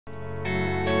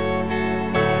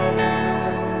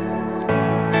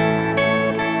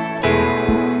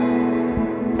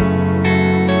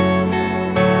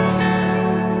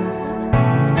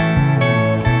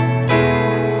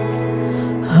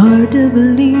to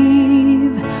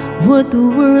believe what the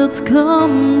world's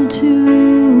come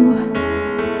to.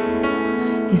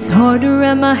 It's hard to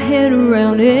wrap my head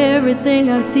around everything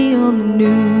I see on the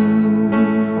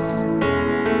news.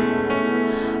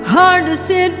 Hard to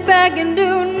sit back and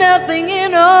do nothing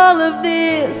in all of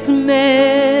this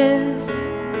mess.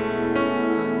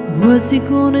 What's it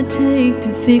gonna take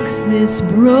to fix this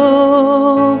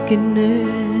brokenness?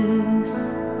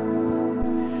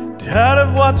 Tired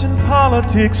of watching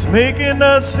politics making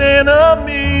us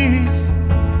enemies.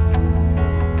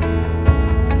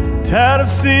 Tired of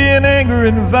seeing anger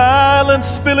and violence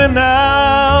spilling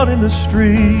out in the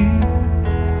street.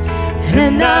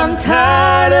 And I'm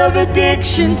tired of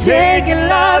addiction taking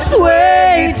lives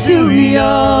way too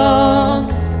young.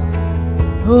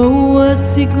 Oh,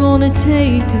 what's it gonna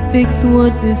take to fix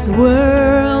what this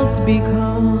world's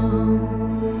become?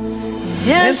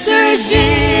 The answer is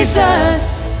Jesus.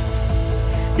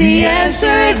 The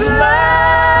answer is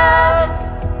love.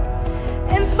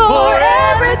 And for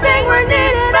everything we're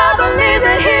needing, I believe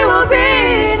that He will be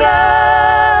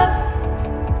enough.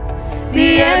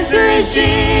 The answer is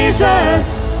Jesus.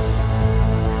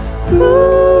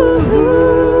 Ooh,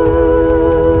 ooh,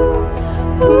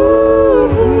 ooh.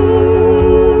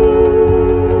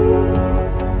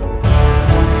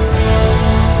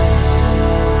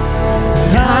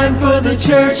 Time for the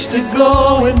church to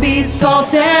go and be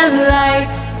salt and light.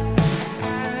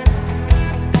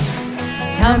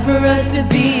 Time for us to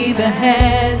be the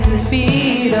hands and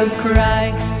feet of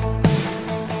Christ.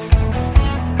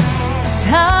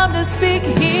 Time to speak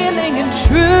healing and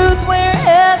truth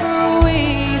wherever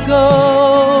we go.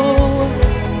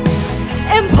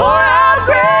 And pour out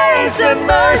grace and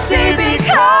mercy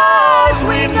because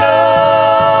we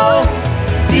know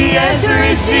the answer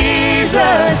is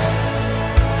Jesus.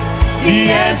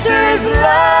 The answer is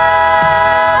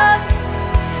love.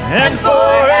 And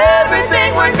for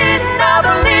everything we're needing, I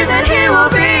believe that He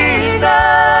will be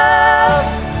enough.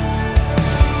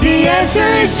 The answer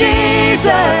is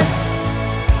Jesus.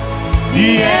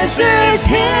 The answer is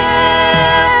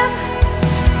Him.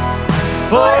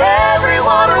 For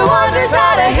everyone who wonders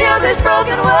how to heal this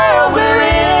broken world we're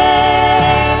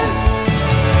in,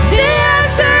 the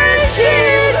answer is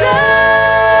Jesus.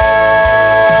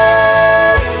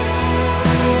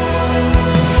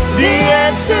 The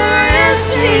answer is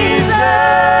Jesus.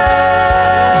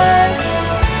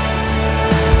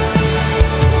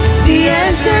 The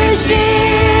answer is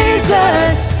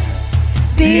Jesus.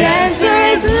 The answer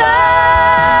is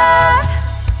love.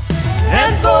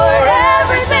 And for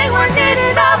everything we're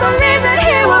needing, I believe that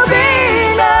He will be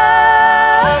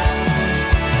enough.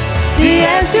 The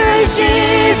answer is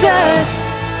Jesus.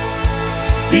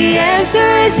 The answer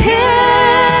is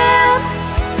Him.